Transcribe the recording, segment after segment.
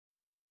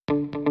Hi,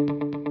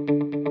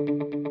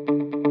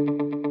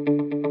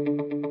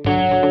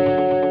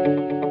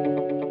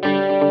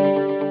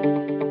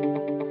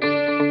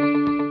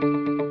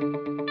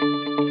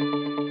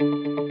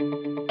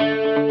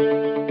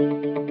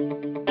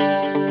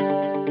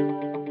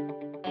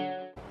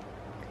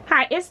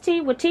 it's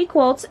T with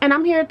TeaQuilts, and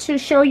I'm here to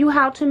show you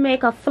how to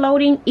make a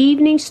floating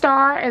evening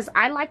star, as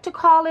I like to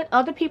call it.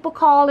 Other people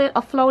call it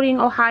a floating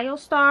Ohio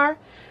star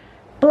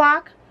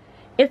block.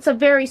 It's a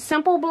very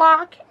simple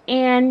block,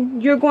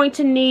 and you're going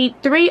to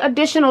need 3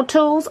 additional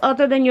tools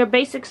other than your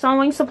basic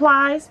sewing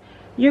supplies.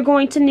 You're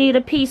going to need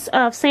a piece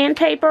of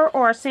sandpaper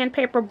or a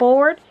sandpaper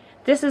board.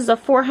 This is a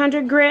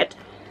 400 grit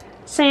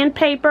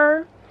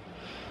sandpaper.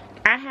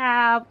 I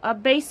have a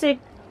basic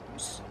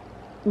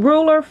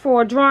ruler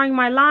for drawing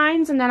my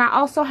lines, and then I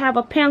also have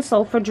a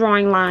pencil for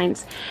drawing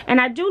lines.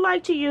 And I do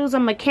like to use a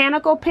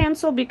mechanical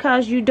pencil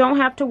because you don't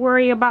have to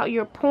worry about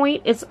your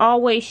point. It's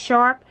always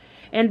sharp.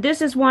 And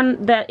this is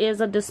one that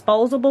is a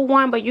disposable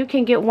one, but you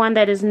can get one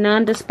that is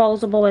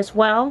non-disposable as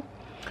well.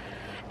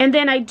 And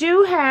then I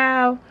do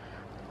have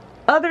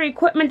other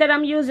equipment that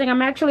I'm using.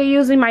 I'm actually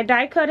using my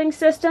die cutting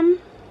system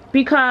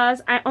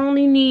because I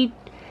only need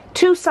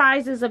 2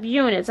 sizes of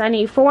units. I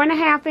need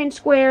 4.5 inch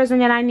squares, and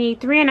then I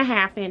need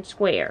 3.5 inch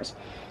squares.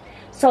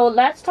 So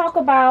let's talk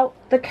about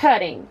the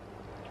cutting.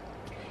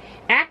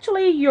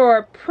 Actually,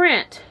 your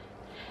print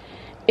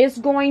is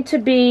going to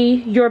be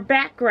your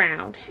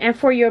background, and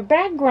for your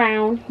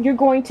background you're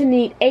going to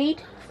need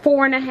 8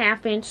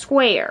 4.5 inch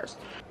squares.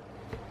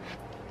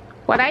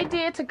 What I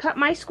did to cut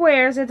my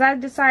squares is I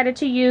decided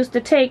to use the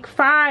Take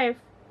 5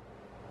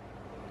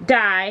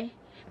 die,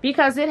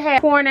 because it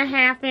had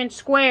 4.5 inch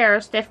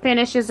squares that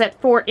finishes at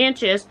 4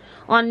 inches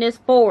on this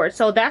board.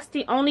 So that's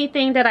the only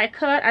thing that I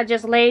cut. I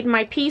just laid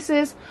my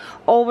pieces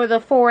over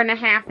the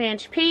 4.5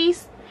 inch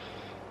piece,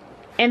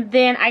 and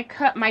then I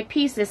cut my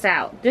pieces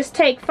out. This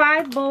Take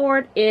 5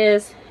 board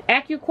is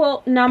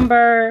TeaQuilt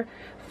number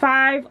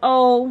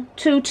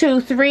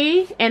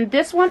 50223, and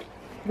this one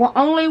will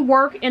only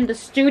work in the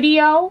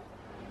studio.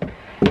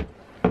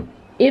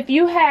 If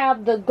you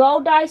have the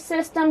Go die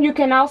system, you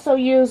can also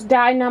use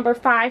die number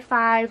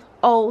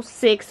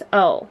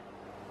 55060.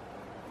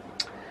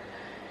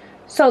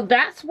 So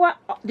that's what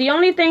the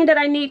only thing that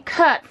I need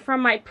cut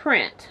from my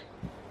print.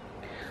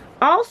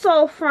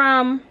 Also,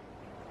 from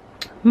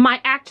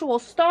my actual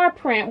star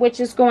print, which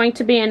is going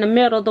to be in the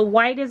middle, the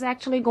white is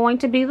actually going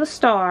to be the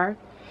star,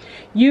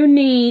 you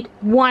need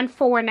 1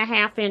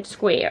 4.5 inch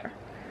square.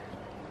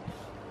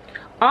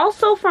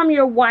 Also, from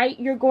your white,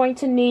 you're going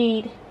to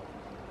need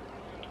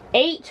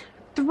 8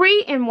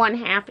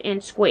 3.5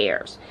 inch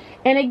squares.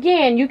 And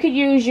again, you could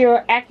use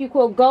your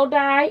TeaQuilt Go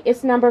die.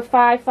 It's number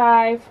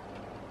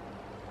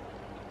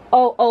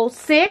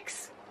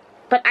 55006,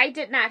 but I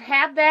did not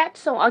have that,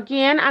 so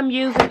again I'm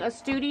using a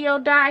studio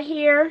die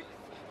here.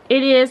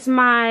 It is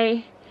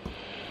my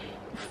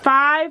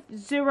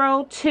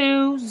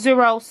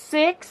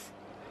 50206,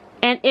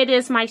 and it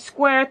is my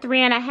square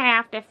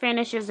 3.5 that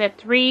finishes at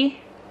 3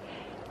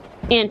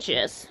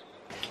 inches.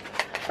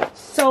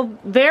 So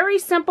very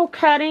simple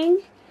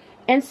cutting.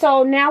 And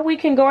so now we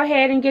can go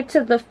ahead and get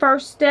to the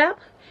first step.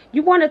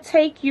 You want to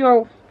take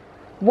your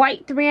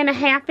white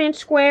 3.5 inch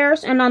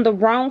squares, and on the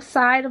wrong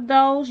side of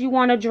those you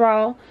want to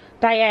draw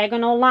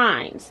diagonal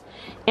lines.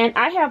 And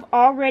I have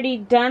already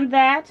done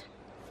that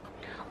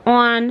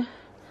on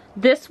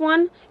this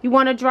one. You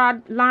want to draw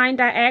a line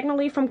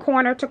diagonally from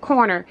corner to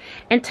corner.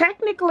 And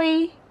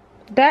technically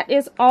that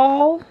is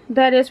all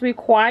that is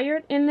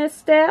required in this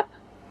step.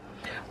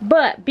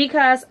 But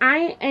because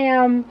I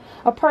am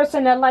a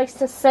person that likes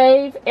to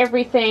save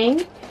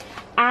everything,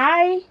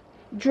 I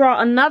draw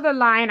another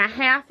line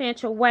 1/2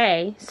 inch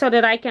away so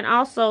that I can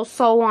also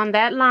sew on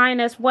that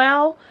line as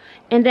well,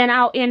 and then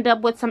I'll end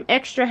up with some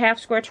extra half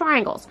square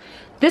triangles.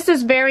 This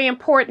is very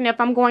important if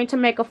I'm going to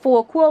make a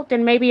full quilt,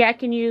 then maybe I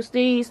can use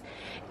these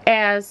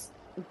as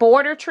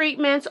border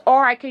treatments,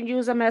 or I can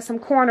use them as some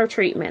corner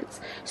treatments.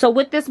 So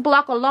with this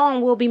block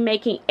alone, we'll be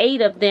making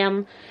 8 of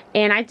them,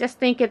 and I just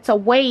think it's a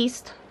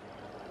waste.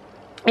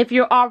 If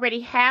you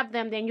already have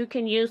them, then you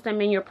can use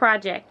them in your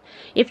project.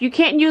 If you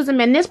can't use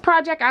them in this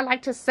project, I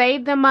like to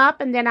save them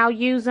up, and then I'll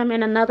use them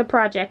in another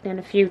project in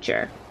the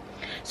future.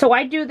 So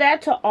I do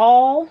that to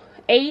all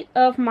 8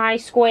 of my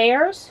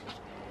squares.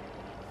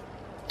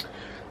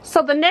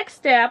 So the next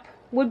step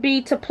would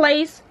be to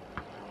place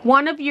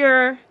one of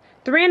your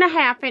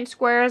 3.5 inch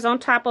squares on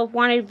top of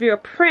one of your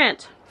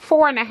print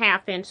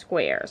 4.5 inch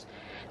squares.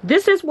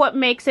 This is what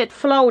makes it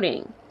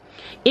floating.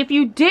 If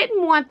you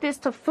didn't want this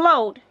to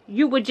float,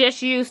 you would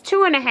just use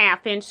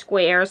 2.5 inch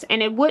squares,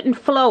 and it wouldn't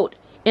float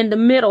in the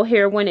middle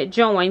here when it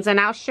joins, and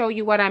I'll show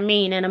you what I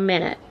mean in a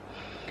minute.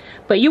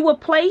 But you will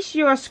place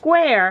your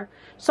square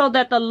so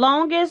that the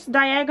longest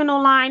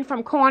diagonal line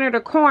from corner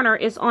to corner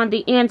is on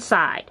the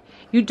inside.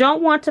 You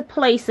don't want to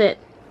place it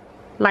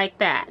like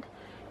that.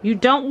 You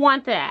don't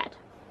want that.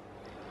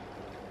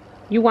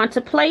 You want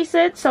to place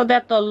it so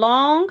that the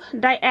long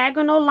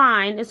diagonal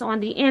line is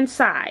on the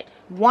inside.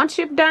 Once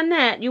you've done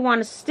that, you want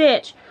to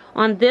stitch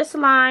on this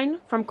line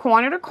from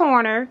corner to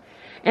corner,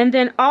 and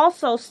then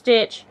also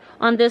stitch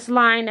on this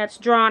line that's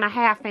drawn a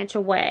 1/2 inch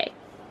away.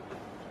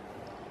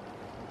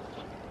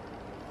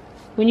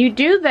 When you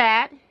do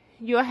that,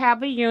 you'll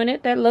have a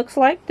unit that looks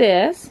like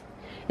this.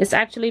 It's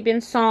actually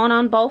been sewn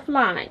on both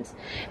lines.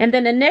 And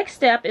then the next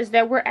step is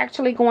that we're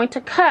actually going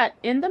to cut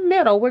in the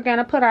middle. We're going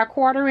to put our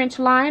 1/4 inch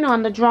line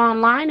on the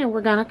drawn line, and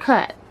we're going to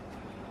cut.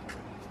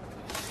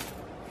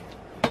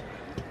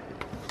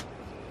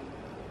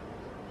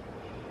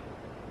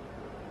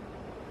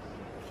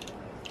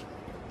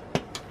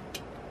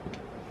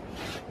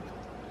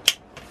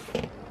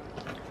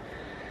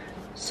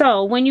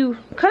 So when you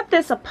cut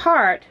this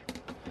apart,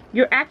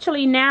 you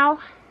actually now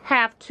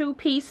have 2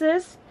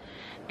 pieces,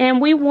 and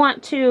we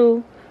want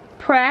to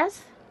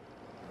press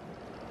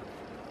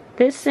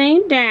this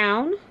seam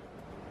down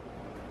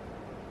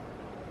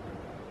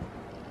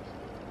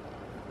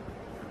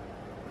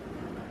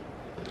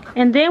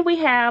and then we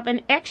have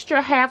an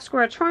extra 1/2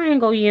 square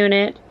triangle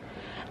unit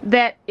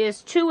that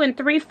is 2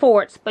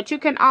 3/4, but you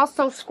can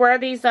also square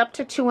these up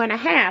to 2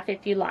 1/2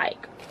 if you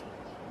like.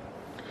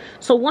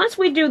 So once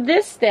we do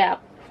this step,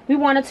 we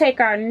want to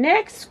take our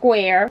next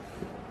square,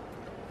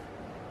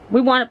 we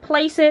want to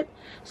place it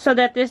so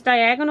that this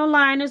diagonal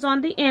line is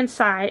on the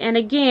inside, and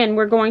again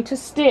we're going to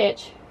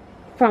stitch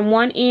from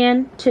one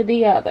end to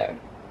the other.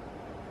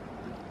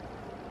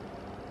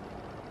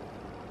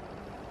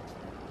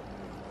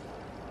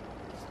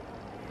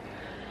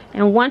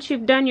 And once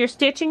you've done your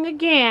stitching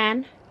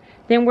again,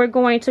 then we're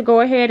going to go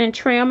ahead and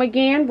trim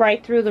again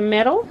right through the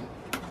middle.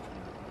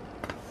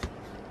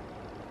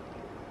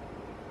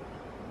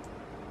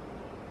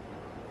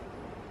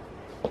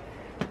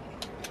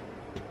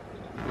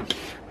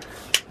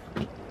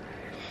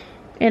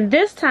 And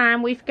this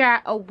time we've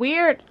got a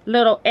weird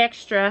little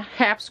extra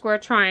 1/2 square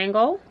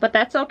triangle, but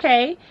that's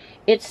okay.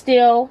 It's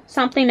still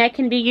something that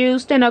can be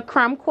used in a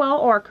crumb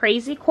quilt or a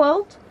crazy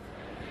quilt.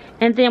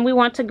 And then we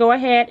want to go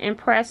ahead and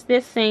press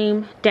this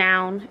seam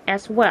down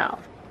as well.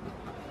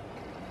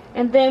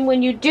 And then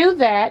when you do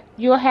that,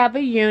 you'll have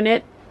a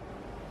unit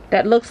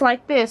that looks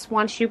like this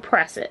once you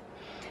press it.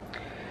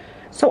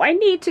 So I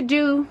need to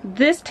do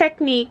this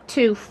technique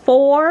to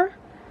 4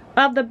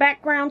 of the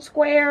background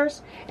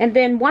squares, and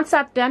then once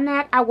I've done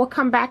that, I will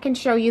come back and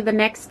show you the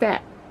next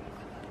step.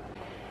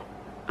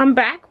 I'm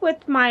back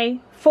with my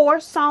 4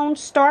 sewn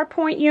star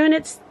point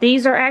units.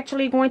 These are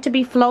actually going to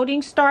be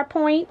floating star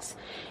points,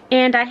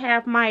 and I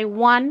have my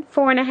 1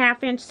 4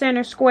 1/2 inch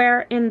center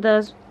square in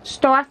the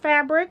star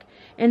fabric,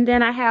 and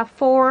then I have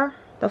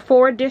the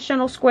 4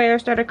 additional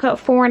squares that are cut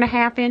 4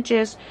 1/2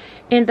 inches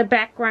in the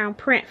background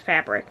print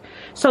fabric.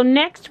 So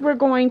next we're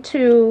going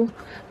to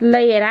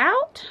lay it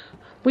out.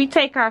 We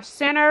take our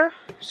center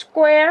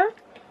square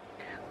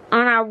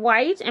on our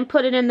white and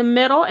put it in the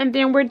middle, and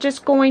then we're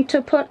just going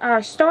to put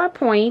our star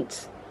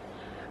points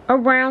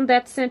around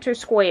that center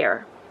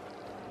square.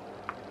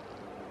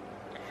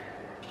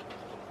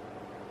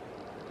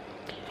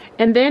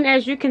 And then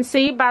as you can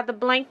see by the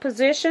blank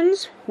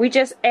positions, we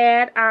just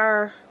add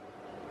our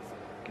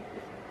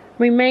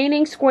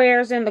remaining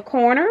squares in the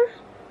corner.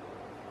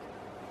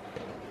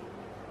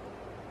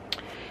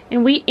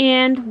 And we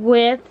end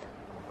with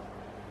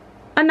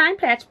a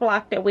 9-patch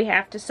block that we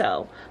have to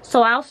sew.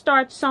 So I'll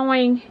start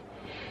sewing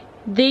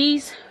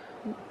these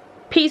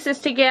pieces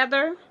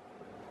together,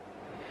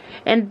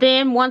 and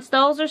then once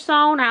those are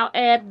sewn, I'll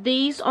add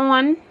these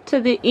on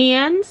to the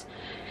ends,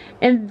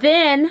 and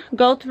then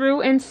go through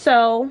and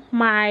sew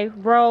my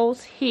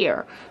rows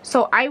here.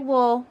 So I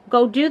will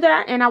go do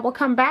that, and I will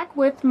come back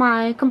with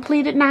my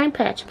completed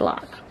 9-patch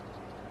block.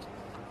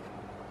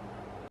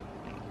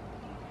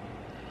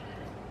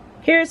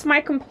 Here's my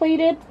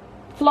completed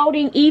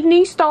floating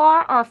evening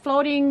star, or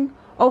floating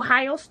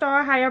Ohio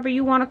star, however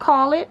you want to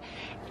call it.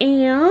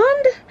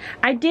 And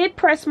I did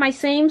press my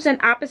seams in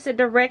opposite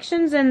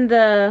directions. In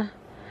the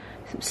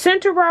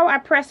center row, I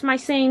pressed my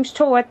seams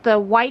toward the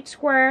white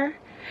square,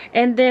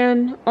 and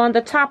then on the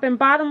top and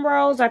bottom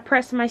rows, I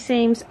pressed my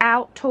seams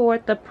out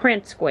toward the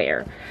print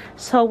square.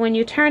 So when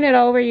you turn it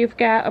over, you've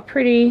got a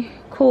pretty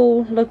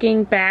cool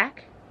looking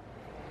back.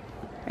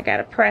 I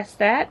gotta press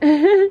that.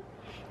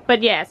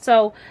 But yeah,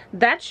 so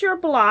that's your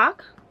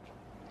block.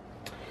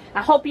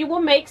 I hope you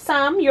will make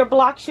some. Your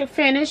block should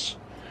finish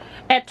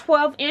at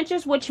 12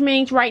 inches, which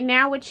means right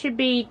now it should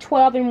be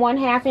 12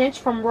 1/2 inch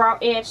from raw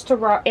edge to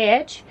raw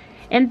edge.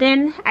 And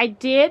then I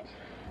did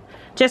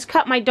just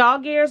cut my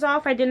dog ears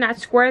off. I did not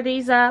square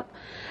these up,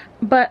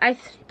 but I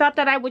thought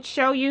that I would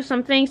show you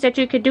some things that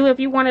you could do if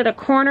you wanted a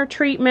corner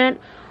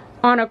treatment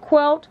on a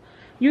quilt.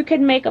 You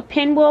could make a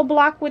pinwheel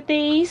block with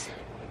these.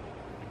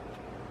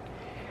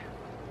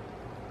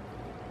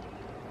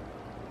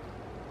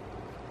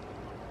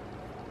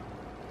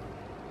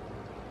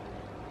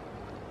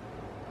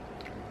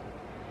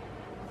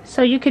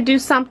 So you could do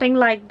something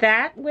like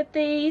that with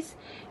these.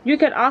 You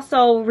could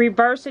also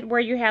reverse it where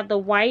you have the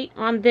white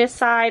on this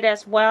side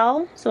as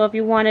well. So if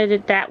you wanted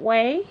it that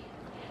way,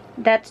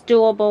 that's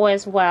doable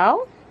as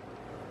well.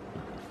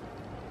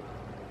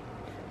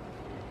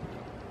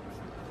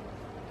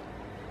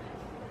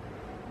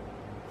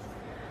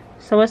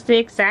 So it's the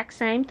exact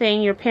same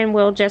thing. Your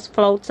pinwheel just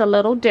floats a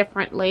little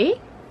differently.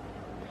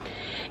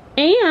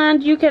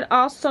 And you could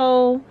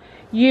also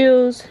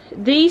use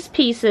these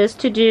pieces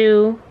to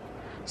do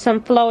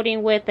some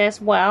floating with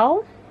as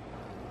well.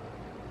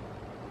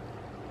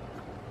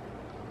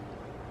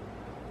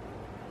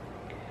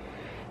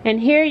 And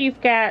here you've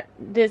got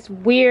this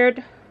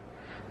weird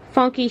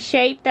funky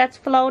shape that's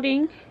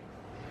floating,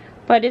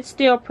 but it's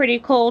still pretty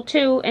cool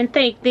too. And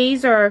think,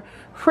 these are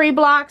free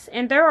blocks,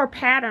 and there are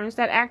patterns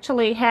that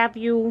actually have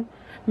you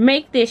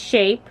make this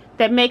shape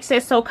that makes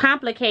it so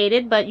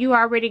complicated, but you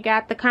already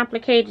got the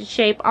complicated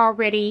shape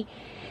already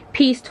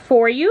pieced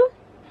for you.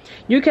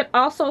 You could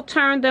also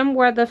turn them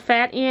where the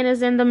fat end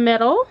is in the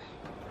middle.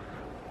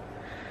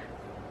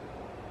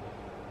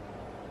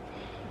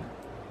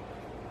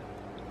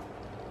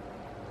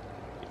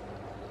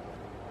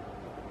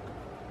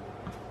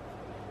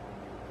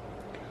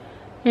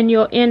 And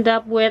you'll end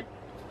up with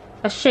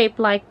a shape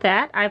like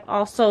that. I've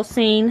also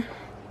seen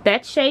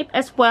that shape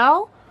as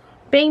well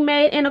being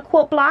made in a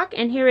quilt block,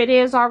 and here it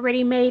is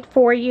already made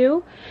for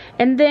you.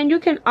 And then you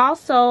can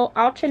also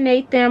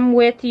alternate them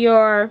with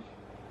your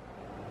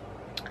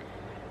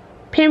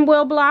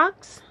pinwheel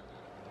blocks,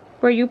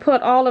 where you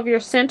put all of your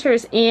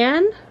centers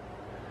in,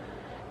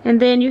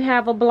 and then you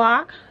have a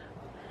block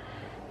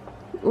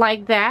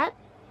like that.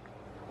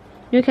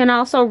 You can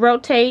also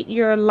rotate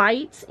your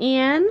lights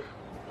in.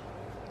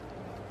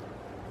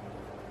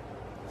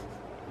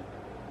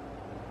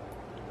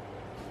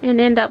 And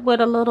end up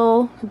with a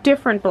little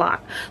different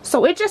block.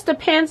 So it just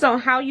depends on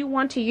how you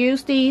want to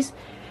use these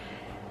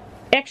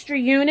extra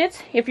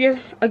units. If you're,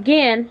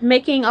 again,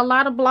 making a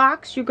lot of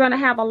blocks, you're going to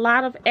have a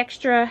lot of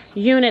extra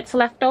units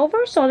left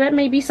over. So that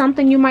may be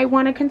something you might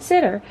want to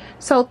consider.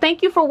 So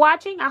thank you for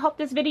watching. I hope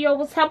this video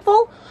was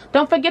helpful.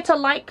 Don't forget to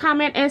like,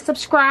 comment, and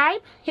subscribe.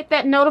 Hit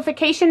that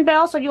notification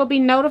bell so you'll be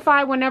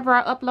notified whenever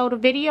I upload a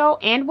video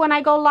and when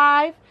I go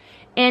live.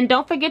 And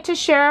don't forget to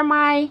share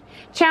my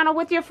channel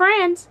with your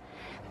friends.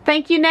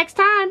 Thank you next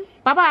time.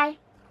 Bye-bye.